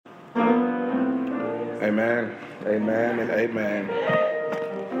Amen, amen, and amen.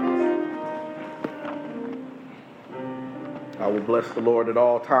 I will bless the Lord at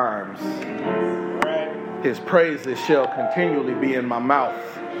all times. His praises shall continually be in my mouth.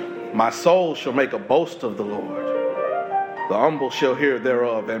 My soul shall make a boast of the Lord. The humble shall hear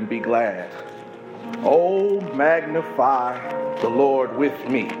thereof and be glad. Oh, magnify the Lord with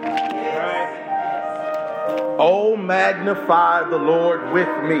me. Oh, magnify the Lord with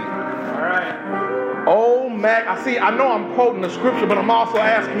me. Oh, I know I'm quoting the scripture, but I'm also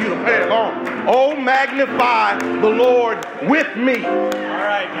asking you to play along. Oh, magnify the Lord with me.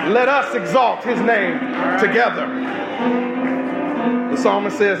 Let us exalt his name together. The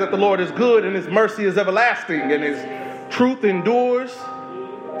psalmist says that the Lord is good and his mercy is everlasting and his truth endures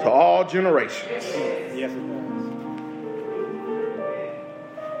to all generations. Yes, it does.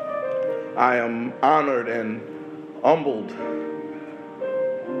 I am honored and humbled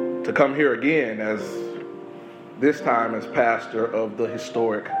to come here again, as this time as pastor of the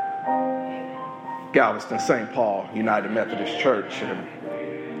historic Galveston St. Paul United Methodist Church. And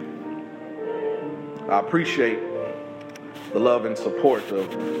I appreciate the love and support of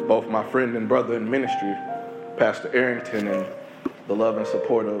both my friend and brother in ministry, Pastor Arrington, and the love and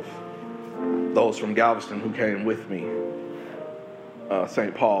support of those from Galveston who came with me,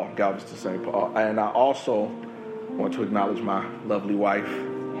 St. Paul, Galveston St. Paul. And I also want to acknowledge my lovely wife,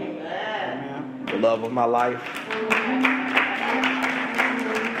 the love of my life.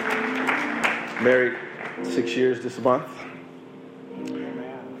 Married 6 years this month.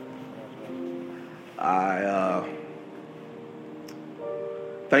 I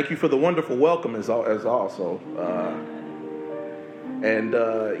thank you for the wonderful welcome as also.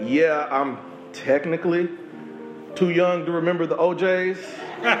 Yeah, I'm technically too young to remember the OJs.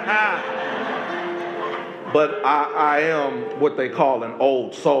 But I am what they call an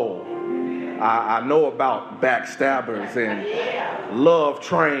old soul. I know about Backstabbers and Love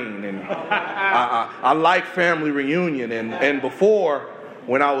Train, and I like Family Reunion. And before,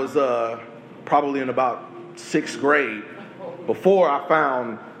 when I was probably in about 6th grade, before I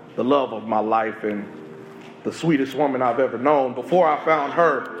found the love of my life and the sweetest woman I've ever known, before I found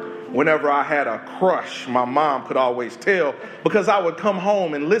her, whenever I had a crush, my mom could always tell, because I would come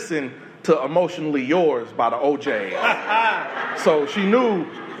home and listen to Emotionally Yours by the OJs. So she knew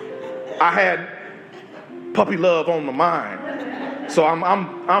I had puppy love on my mind. So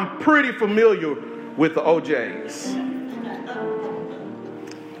I'm pretty familiar with the OJs.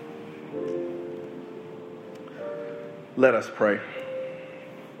 Let us pray.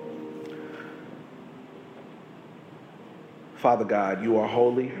 Father God, you are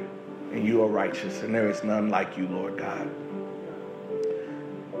holy and you are righteous, and there is none like you, Lord God.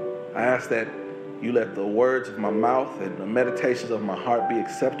 I ask that you let the words of my mouth and the meditations of my heart be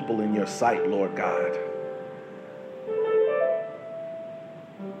acceptable in your sight, Lord God.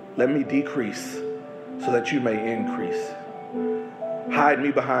 Let me decrease so that you may increase. Hide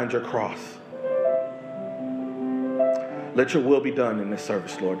me behind your cross. Let your will be done in this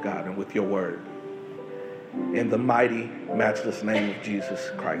service, Lord God, and with your word. In the mighty, matchless name of Jesus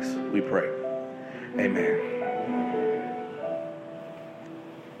Christ, we pray. Amen.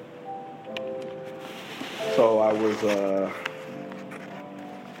 So I was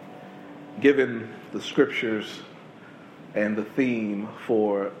given the scriptures and the theme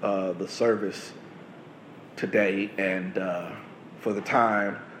for the service today, and for the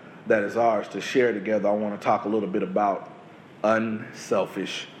time that is ours to share together, I want to talk a little bit about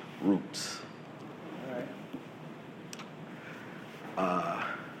unselfish roots.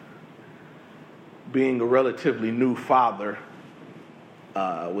 Being a relatively new father,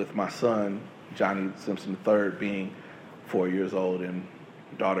 with my son Johnny Simpson III being 4 years old and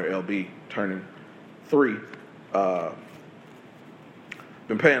daughter LB turning 3,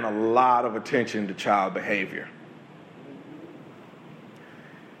 been paying a lot of attention to child behavior.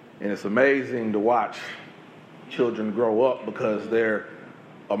 And it's amazing to watch children grow up, because they're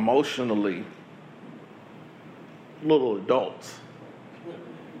emotionally little adults.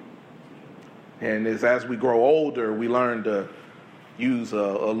 And as we grow older, we learn to use a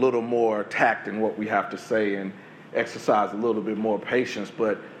little more tact in what we have to say and exercise a little bit more patience.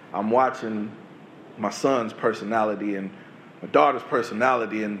 But I'm watching my son's personality and my daughter's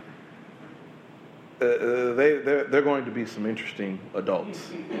personality, and they're going to be some interesting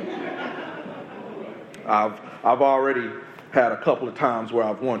adults. I've already had a couple of times where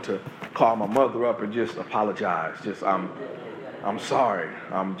I've wanted to call my mother up and just apologize. I'm sorry.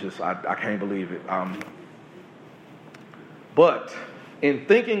 I can't believe it. But in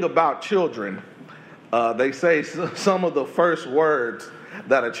thinking about children, they say some of the first words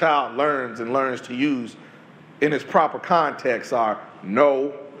that a child learns to use in its proper context are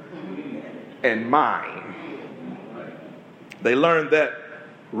no and mine. They learn that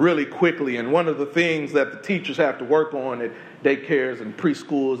really quickly, and one of the things that the teachers have to work on at daycares and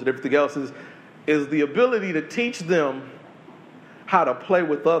preschools and everything else is the ability to teach them how to play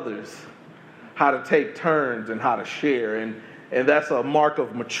with others, how to take turns, and how to share. And that's a mark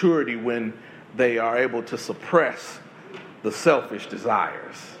of maturity when they are able to suppress the selfish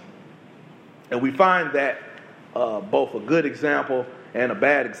desires. And we find that both a good example and a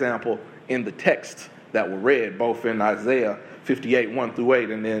bad example in the texts that were read, both in Isaiah 58, 1 through 8,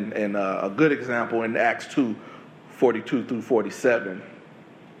 and then a good example in Acts 2, 42 through 47.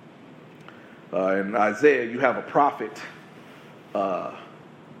 In Isaiah, you have a prophet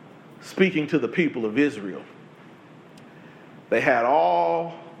speaking to the people of Israel. They had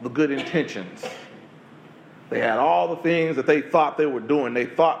all the good intentions. They had all the things that they thought they were doing. They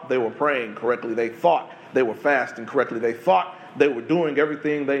thought they were praying correctly. They thought they were fasting correctly. They thought they were doing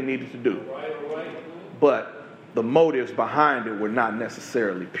everything they needed to do. But the motives behind it were not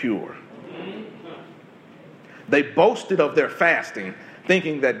necessarily pure. They boasted of their fasting,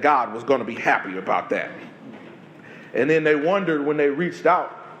 thinking that God was going to be happy about that. And then they wondered when they reached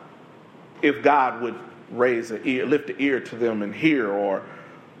out if God would lift an ear to them and hear or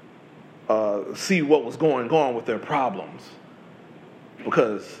see what was going on with their problems,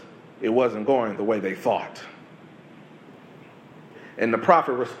 because it wasn't going the way they thought. And the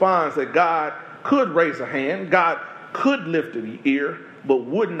prophet responds that God could raise a hand, God could lift an ear, but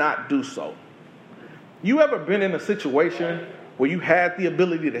would not do so. You ever been in a situation where you had the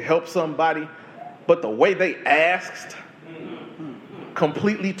ability to help somebody, but the way they asked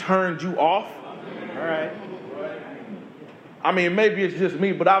completely turned you off? All right. I mean, maybe it's just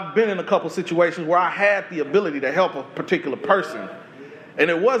me, but I've been in a couple situations where I had the ability to help a particular person, and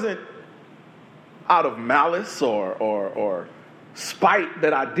it wasn't out of malice or spite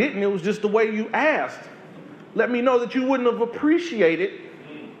that I didn't. It was just the way you asked. Let me know that you wouldn't have appreciated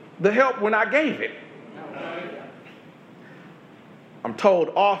the help when I gave it. I'm told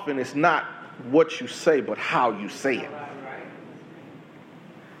often it's not what you say, but how you say it.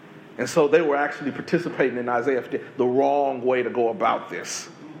 And so they were actually participating in Isaiah 50, the wrong way to go about this.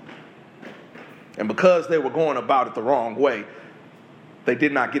 And because they were going about it the wrong way, they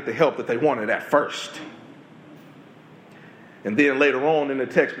did not get the help that they wanted at first. And then later on in the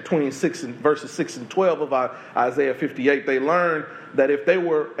text between verses 6 and 12 of Isaiah 58, they learned that if they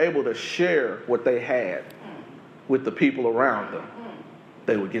were able to share what they had with the people around them,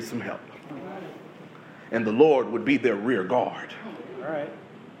 they would get some help. And the Lord would be their rear guard. All right.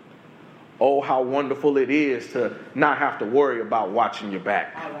 Oh, how wonderful it is to not have to worry about watching your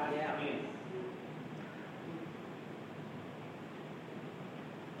back.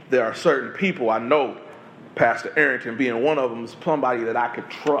 There are certain people I know, Pastor Arrington being one of them, is somebody that I could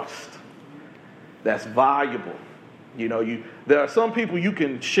trust, that's valuable. You know, there are some people you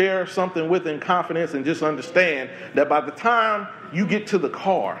can share something with in confidence and just understand that by the time you get to the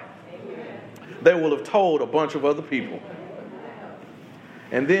car, they will have told a bunch of other people.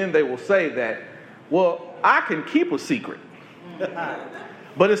 And then they will say that, well, I can keep a secret.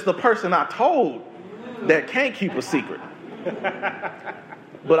 But it's the person I told that can't keep a secret.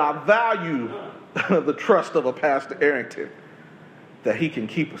 But I value the trust of a Pastor Arrington, that he can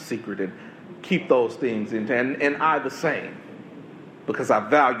keep a secret and keep those things in. And I the same, because I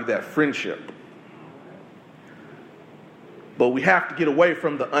value that friendship. But we have to get away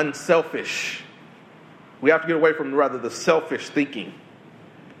from the unselfish. We have to get away from rather the selfish thinking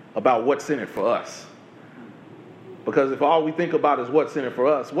about what's in it for us. Because if all we think about is what's in it for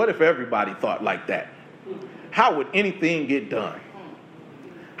us, what if everybody thought like that? How would anything get done?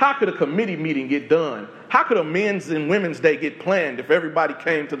 How could a committee meeting get done? How could a men's and women's day get planned if everybody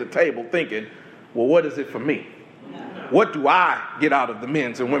came to the table thinking, well, what is it for me? What do I get out of the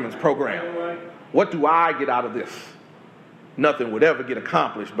men's and women's program? What do I get out of this? Nothing would ever get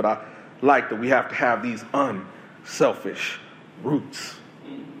accomplished, but I like that we have to have these unselfish roots.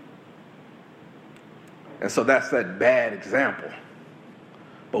 And so that's that bad example.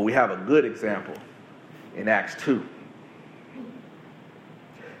 But we have a good example in Acts 2.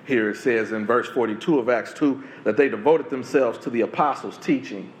 Here it says in verse 42 of Acts 2 that they devoted themselves to the apostles'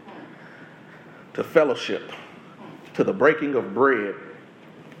 teaching, to fellowship, to the breaking of bread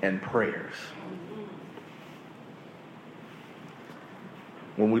and prayers.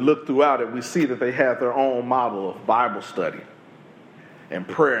 When we look throughout it, we see that they had their own model of Bible study and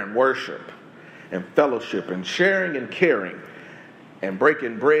prayer and worship and fellowship and sharing and caring and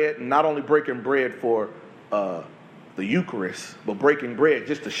breaking bread, and not only breaking bread for the the Eucharist, but breaking bread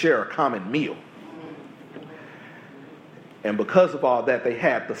just to share a common meal. And because of all that, they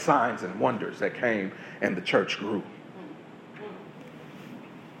had the signs and wonders that came, and the church grew.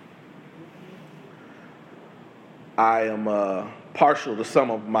 I am partial to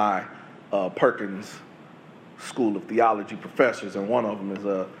some of my Perkins School of Theology professors, and one of them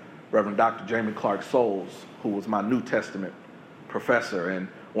is Reverend Dr. Jamie Clark Souls, who was my New Testament professor. And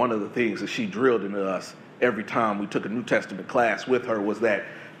one of the things that she drilled into us every time we took a New Testament class with her was that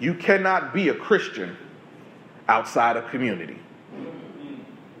you cannot be a Christian outside of community.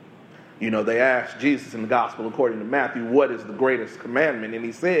 You know, they asked Jesus in the Gospel according to Matthew, what is the greatest commandment? And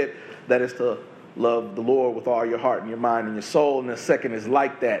he said that is to love the Lord with all your heart and your mind and your soul. And the second is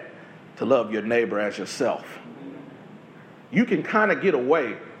like that, to love your neighbor as yourself. You can kind of get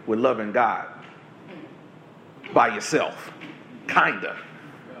away with loving God by yourself, kind of.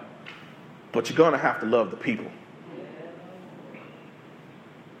 But you're going to have to love the people.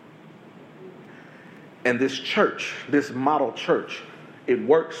 And this church, this model church, it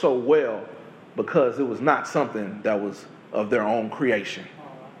worked so well because it was not something that was of their own creation.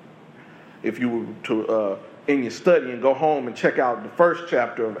 If you were to, in your study, and go home and check out the first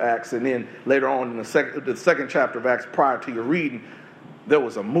chapter of Acts, and then later on in the second chapter of Acts prior to your reading, there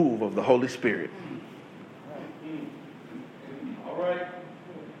was a move of the Holy Spirit. All right.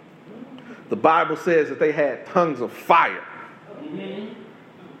 The Bible says that they had tongues of fire.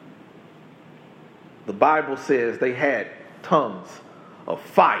 The Bible says they had tongues of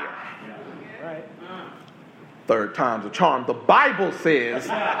fire. Right. Third time's a charm. The Bible says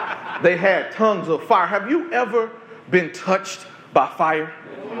they had tongues of fire. Have you ever been touched by fire?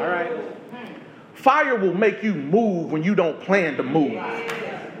 All right. Fire will make you move when you don't plan to move.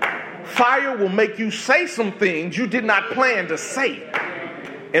 Fire will make you say some things you did not plan to say.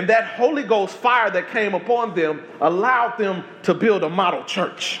 And that Holy Ghost fire that came upon them allowed them to build a model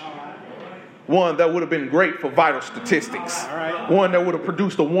church. One that would have been great for vital statistics. One that would have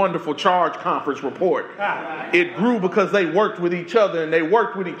produced a wonderful charge conference report. It grew because they worked with each other, and they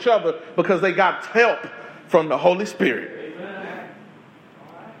worked with each other because they got help from the Holy Spirit.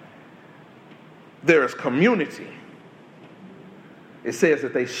 There is community. It says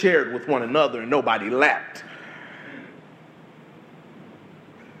that they shared with one another and nobody lacked.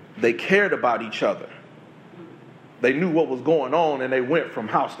 They cared about each other. They knew what was going on, and they went from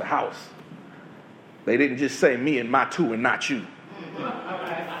house to house. They didn't just say me and my two and not you.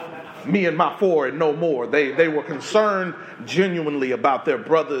 Me and my four and no more. They were concerned genuinely about their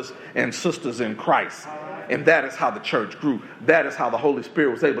brothers and sisters in Christ. And that is how the church grew. That is how the Holy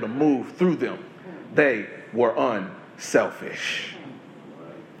Spirit was able to move through them. They were unselfish.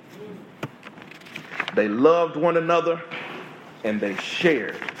 They loved one another, and they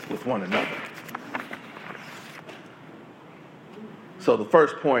shared with one another. So the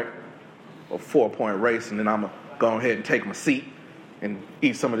first point, a 4-point race, and then I'm going to go ahead and take my seat and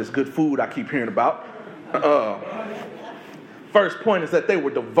eat some of this good food I keep hearing about. First point is that they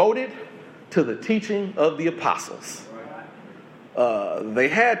were devoted to the teaching of the apostles. They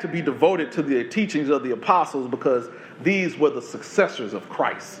had to be devoted to the teachings of the apostles because these were the successors of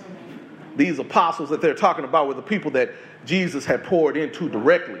Christ. These apostles that they're talking about were the people that Jesus had poured into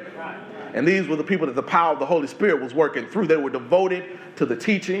directly. And these were the people that the power of the Holy Spirit was working through. They were devoted to the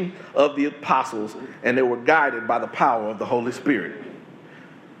teaching of the apostles, and they were guided by the power of the Holy Spirit.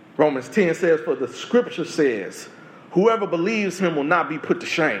 Romans 10 says, for the scripture says, whoever believes him will not be put to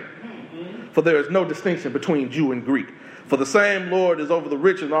shame. For there is no distinction between Jew and Greek. For the same Lord is over the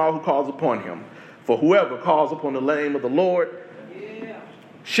rich and all who calls upon him. For whoever calls upon the name of the Lord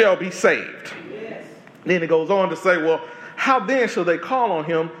shall be saved. Then it goes on to say, well, how then shall they call on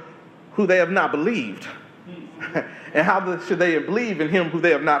him who they have not believed? And how should they believe in him who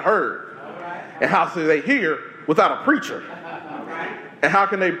they have not heard? And how should they hear without a preacher? And how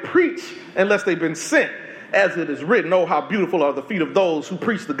can they preach unless they've been sent? As it is written, oh, how beautiful are the feet of those who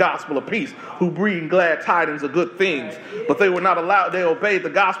preach the gospel of peace, who bring glad tidings of good things. But they were not allowed, they obeyed the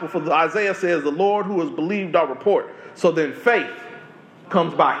gospel, for Isaiah says, the Lord who has believed our report. So then faith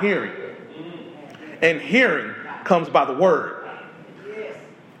comes by hearing, and hearing comes by the word.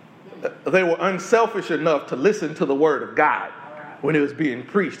 They were unselfish enough to listen to the word of God when it was being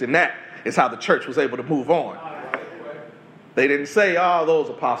preached, and that is how the church was able to move on. They didn't say, oh, those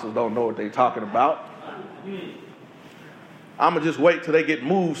apostles don't know what they're talking about. I'm going to just wait till they get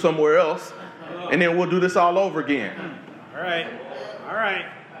moved somewhere else, and then we'll do this all over again. All right. All right.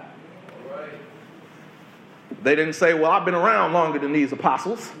 They didn't say, well, I've been around longer than these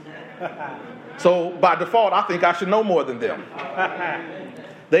apostles, so by default, I think I should know more than them.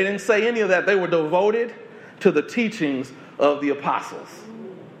 They didn't say any of that. They were devoted to the teachings of the apostles.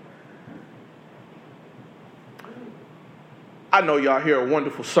 I know y'all hear a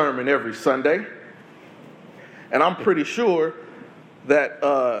wonderful sermon every Sunday, and I'm pretty sure that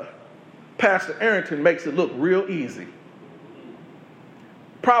Pastor Arrington makes it look real easy.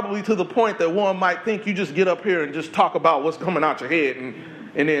 Probably to the point that one might think you just get up here and just talk about what's coming out your head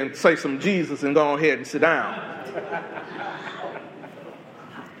and then say some Jesus and go ahead and sit down.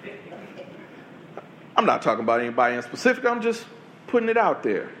 I'm not talking about anybody in specific. I'm just putting it out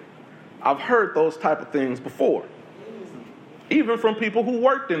there. I've heard those type of things before, even from people who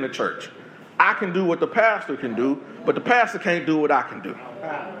worked in the church. I can do what the pastor can do, but the pastor can't do what I can do.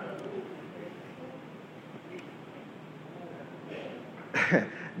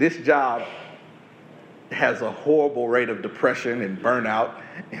 This job has a horrible rate of depression and burnout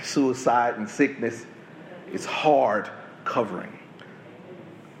and suicide and sickness. It's hard covering.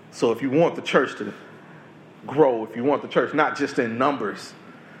 So if you want the church to grow, if you want the church not just in numbers,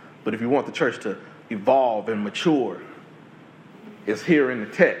 but if you want the church to evolve and mature, it's here in the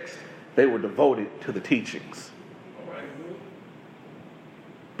text. They were devoted to the teachings.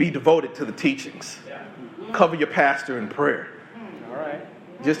 Be devoted to the teachings. Cover your pastor in prayer. All right.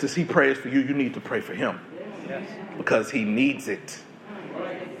 Just as he prays for you, you need to pray for him. Yes. Because he needs it.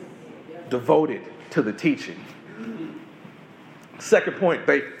 Devoted to the teaching. Second point,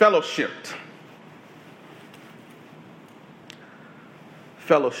 they fellowshipped.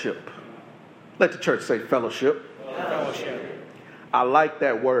 Fellowship. Let the church say fellowship. Fellowship. I like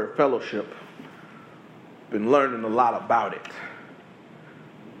that word, fellowship. Been learning a lot about it.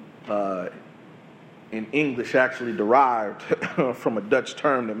 In English, actually derived from a Dutch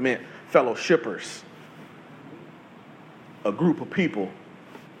term that meant fellowshippers. A group of people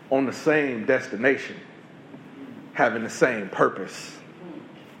on the same destination, having the same purpose.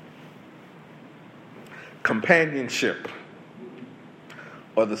 Companionship,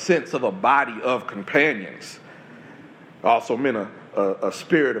 or the sense of a body of companions, also meant a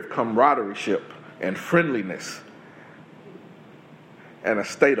spirit of camaraderie and friendliness, and a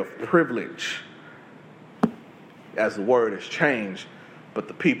state of privilege, as the word has changed, but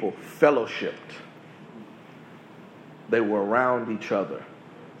the people fellowshipped. They were around each other.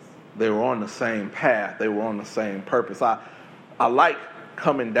 They were on the same path. They were on the same purpose. I like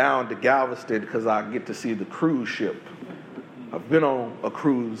coming down to Galveston because I get to see the cruise ship. I've been on a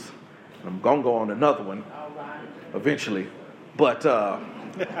cruise, and I'm going to go on another one eventually. But I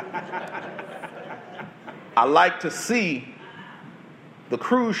like to see the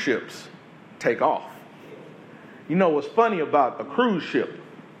cruise ships take off. You know what's funny about a cruise ship,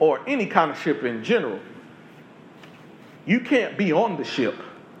 or any kind of ship in general, you can't be on the ship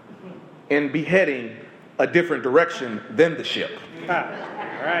and be heading a different direction than the ship. All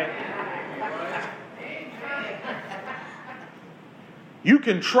right. You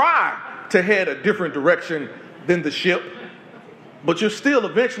can try to head a different direction than the ship, but you're still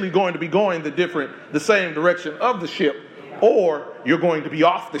eventually going to be going the same direction of the ship, or you're going to be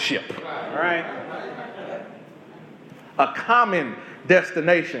off the ship. All right. A common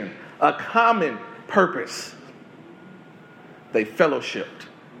destination, a common purpose. They fellowshipped.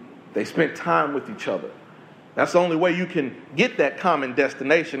 They spent time with each other. That's the only way you can get that common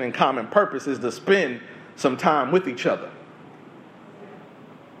destination and common purpose, is to spend some time with each other.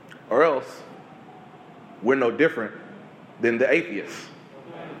 Or else, we're no different than the atheists.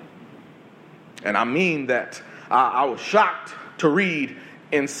 And I mean that. I was shocked to read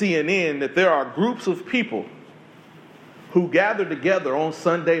in CNN that there are groups of people who gather together on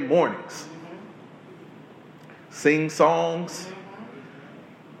Sunday mornings, sing songs,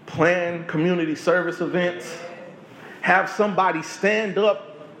 plan community service events, have somebody stand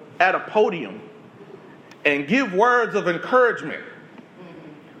up at a podium and give words of encouragement,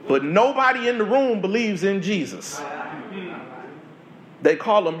 but nobody in the room believes in Jesus. They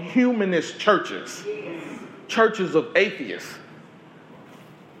call them humanist churches, churches of atheists.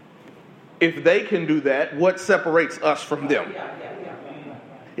 If they can do that, what separates us from them?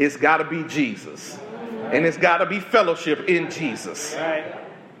 It's got to be Jesus. And it's got to be fellowship in Jesus.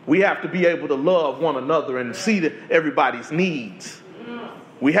 We have to be able to love one another and see everybody's needs.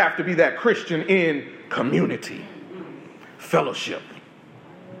 We have to be that Christian in community, fellowship.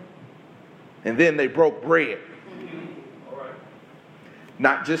 And then they broke bread.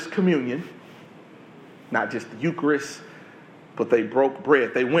 Not just communion, not just the Eucharist, but they broke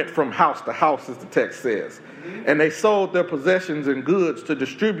bread. They went from house to house, as the text says. And they sold their possessions and goods to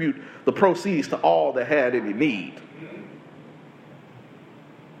distribute the proceeds to all that had any need.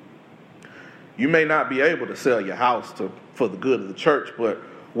 You may not be able to sell your house for the good of the church, but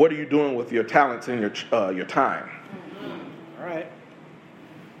What are you doing with your talents and your time? All right.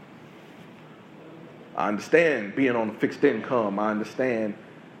 I understand being on a fixed income. I understand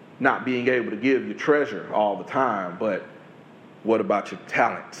not being able to give your treasure all the time, but what about your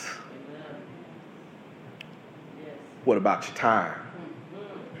talents? What about your time?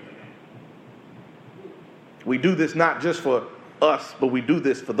 We do this not just for us, but we do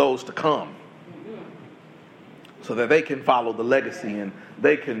this for those to come, so that they can follow the legacy and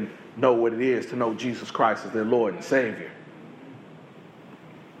they can know what it is to know Jesus Christ as their Lord and Savior.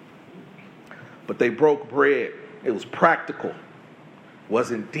 But they broke bread. It was practical.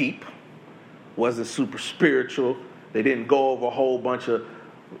 Wasn't deep. Wasn't super spiritual. They didn't go over a whole bunch of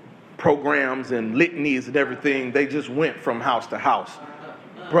programs and litanies and everything. They just went from house to house.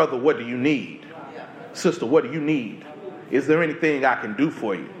 Brother, what do you need? Sister, what do you need? Is there anything I can do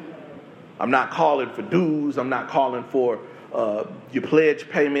for you? I'm not calling for dues. I'm not calling for your pledge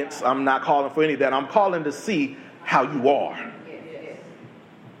payments. I'm not calling for any of that. I'm calling to see how you are.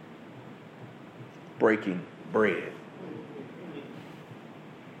 Breaking bread.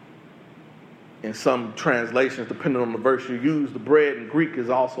 In some translations, depending on the verse you use, the bread in Greek is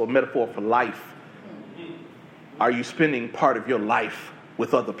also a metaphor for life. Are you spending part of your life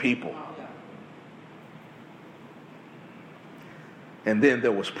with other people? And then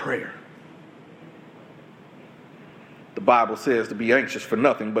there was prayer. The Bible says to be anxious for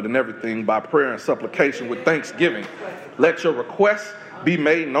nothing, but in everything by prayer and supplication with thanksgiving. Let your requests be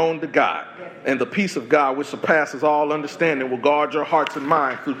made known to God. And the peace of God, which surpasses all understanding, will guard your hearts and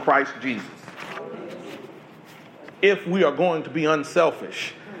minds through Christ Jesus. If we are going to be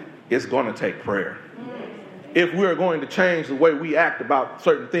unselfish, it's going to take prayer. If we are going to change the way we act about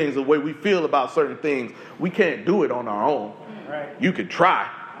certain things, the way we feel about certain things, we can't do it on our own. You could try.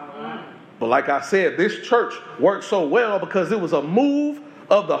 But like I said, this church worked so well because it was a move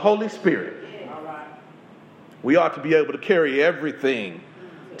of the Holy Spirit. We ought to be able to carry everything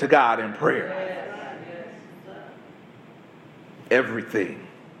to God in prayer. Everything.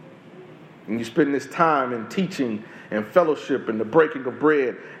 And you spend this time in teaching and fellowship and the breaking of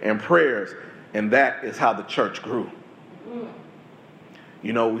bread and prayers, and that is how the church grew.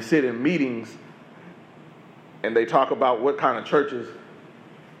 You know, we sit in meetings and they talk about what kind of churches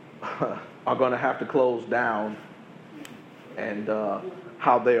are going to have to close down and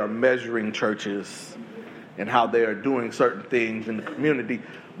how they are measuring churches and how they are doing certain things in the community.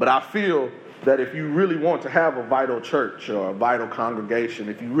 But I feel that if you really want to have a vital church or a vital congregation,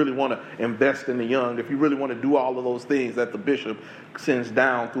 if you really want to invest in the young, if you really want to do all of those things that the bishop sends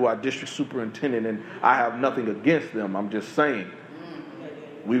down through our district superintendent, and I have nothing against them, I'm just saying,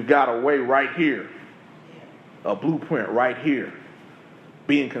 we've got a way right here, a blueprint right here,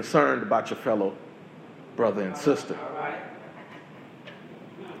 being concerned about your fellow brother and sister.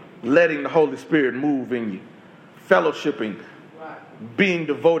 Letting the Holy Spirit move in you, fellowshipping, being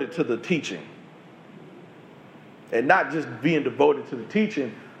devoted to the teaching. And not just being devoted to the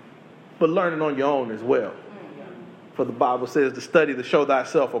teaching, but learning on your own as well. For the Bible says to study to show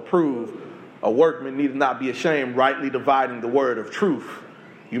thyself approved. A workman need not be ashamed, rightly dividing the word of truth.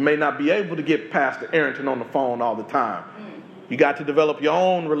 You may not be able to get Pastor Arrington on the phone all the time. You got to develop your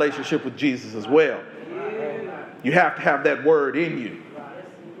own relationship with Jesus as well. You have to have that word in you.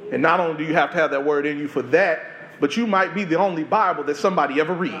 And not only do you have to have that word in you for that, but you might be the only Bible that somebody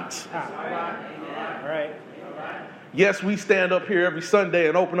ever reads. Right. Yes, we stand up here every Sunday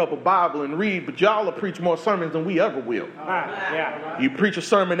and open up a Bible and read, but y'all will preach more sermons than we ever will. You preach a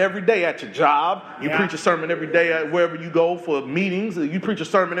sermon every day at your job. You preach a sermon every day at wherever you go for meetings. You preach a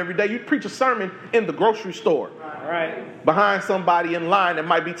sermon every day. You preach a sermon in the grocery store. Behind somebody in line that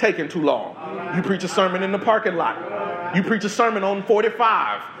might be taking too long. You preach a sermon in the parking lot. You preach a sermon on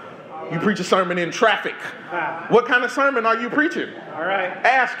 45. You preach a sermon in traffic. What kind of sermon are you preaching?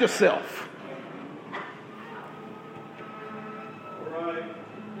 Ask yourself.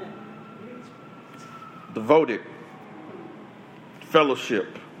 Devoted,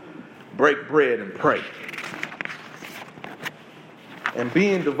 fellowship, break bread and pray. And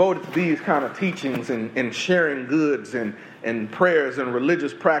being devoted to these kind of teachings and sharing goods and prayers and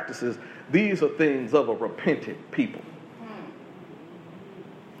religious practices, these are things of a repentant people.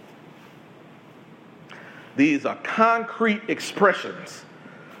 These are concrete expressions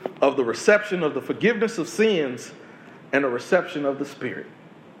of the reception of the forgiveness of sins and the reception of the Spirit.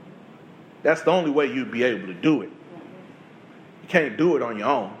 That's the only way you'd be able to do it. You can't do it on your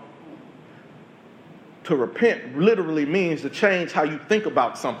own. To repent literally means to change how you think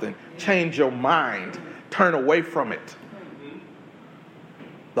about something, change your mind, turn away from it.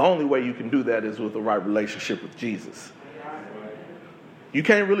 The only way you can do that is with the right relationship with Jesus. You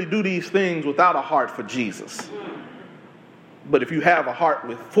can't really do these things without a heart for Jesus. But if you have a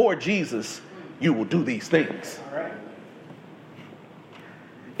heart for Jesus, you will do these things. All right.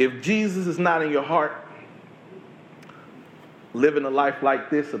 If Jesus is not in your heart, living a life like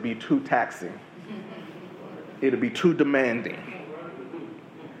this will be too taxing. It'll be too demanding.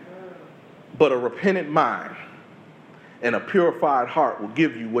 But a repentant mind and a purified heart will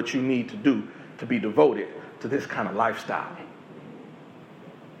give you what you need to do to be devoted to this kind of lifestyle.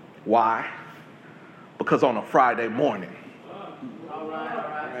 Why? Because on a Friday morning,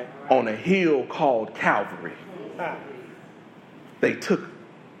 on a hill called Calvary, they took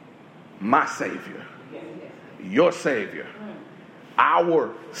my Savior, your Savior,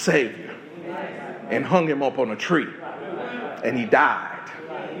 our Savior, and hung him up on a tree. And he died.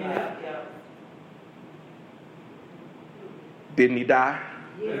 Didn't he die?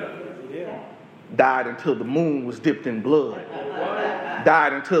 Died until the moon was dipped in blood.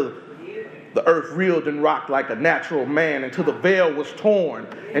 Died until the earth reeled and rocked like a natural man, until the veil was torn,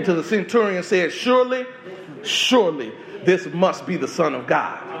 until the centurion said, surely, surely, this must be the Son of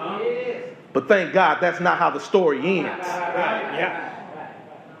God. But thank God that's not how the story ends.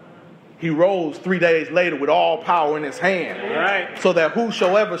 He rose 3 days later with all power in his hand, so that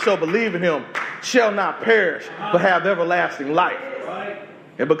whosoever shall believe in him shall not perish, but have everlasting life.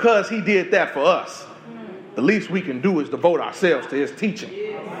 And because he did that for us, the least we can do is devote ourselves to his teaching.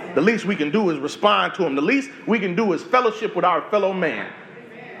 The least we can do is respond to him. The least we can do is fellowship with our fellow man.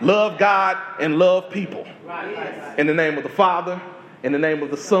 Love God and love people. In the name of the Father, in the name of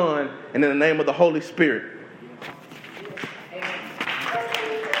the Son, and in the name of the Holy Spirit.